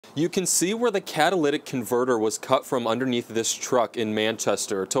You can see where the catalytic converter was cut from underneath this truck in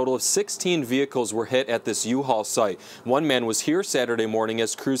Manchester. A total of 16 vehicles were hit at this U-Haul site. One man was here Saturday morning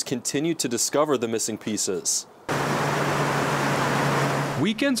as crews continued to discover the missing pieces.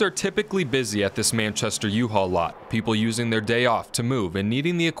 Weekends are typically busy at this Manchester U-Haul lot, people using their day off to move and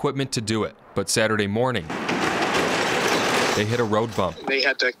needing the equipment to do it. But Saturday morning, they hit a road bump. They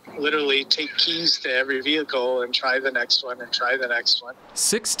had to literally take keys to every vehicle and try the next one and try the next one.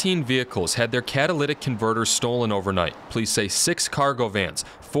 16 vehicles had their catalytic converters stolen overnight. Police say 6 cargo vans,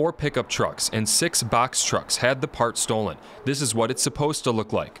 4 pickup trucks, and 6 box trucks had the parts stolen. This is what it's supposed to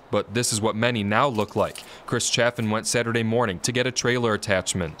look like, but this is what many now look like. Chris Chaffin went Saturday morning to get a trailer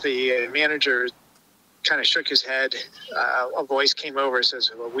attachment. The manager kind of shook his head. A voice came over and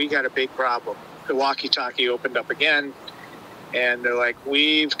says, "Well, we got a big problem." The walkie-talkie opened up again. And they're like,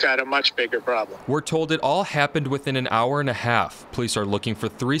 "We've got a much bigger problem." We're told it all happened within an hour and a half. Police are looking for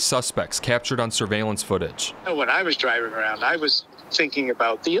 3 suspects captured on surveillance footage. When I was driving around, I was thinking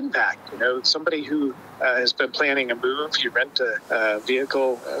about the impact. You know, somebody who has been planning a move, you rent a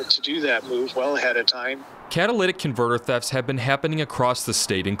vehicle to do that move well ahead of time. Catalytic converter thefts have been happening across the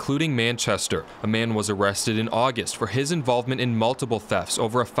state, including Manchester. A man was arrested in August for his involvement in multiple thefts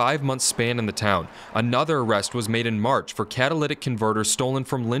over a 5-month span in the town. Another arrest was made in March for catalytic converters stolen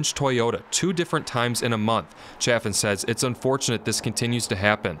from Lynch Toyota 2 different times in a month. Chaffin says it's unfortunate this continues to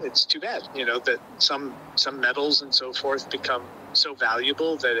happen. It's too bad, you know, that some metals and so forth become so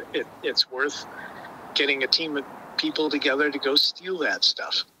valuable that it's worth getting a team of people together to go steal that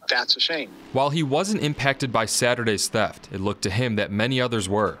stuff. That's a shame. While he wasn't impacted by Saturday's theft, it looked to him that many others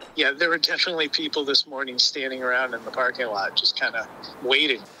were. Yeah, there were definitely people this morning standing around in the parking lot just kind of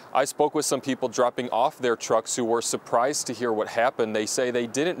waiting. I spoke with some people dropping off their trucks who were surprised to hear what happened. They say they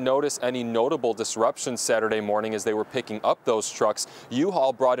didn't notice any notable disruptions Saturday morning as they were picking up those trucks.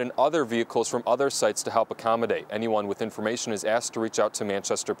 U-Haul brought in other vehicles from other sites to help accommodate. Anyone with information is asked to reach out to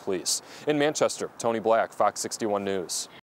Manchester Police. In Manchester, Tony Black, Fox 61 News.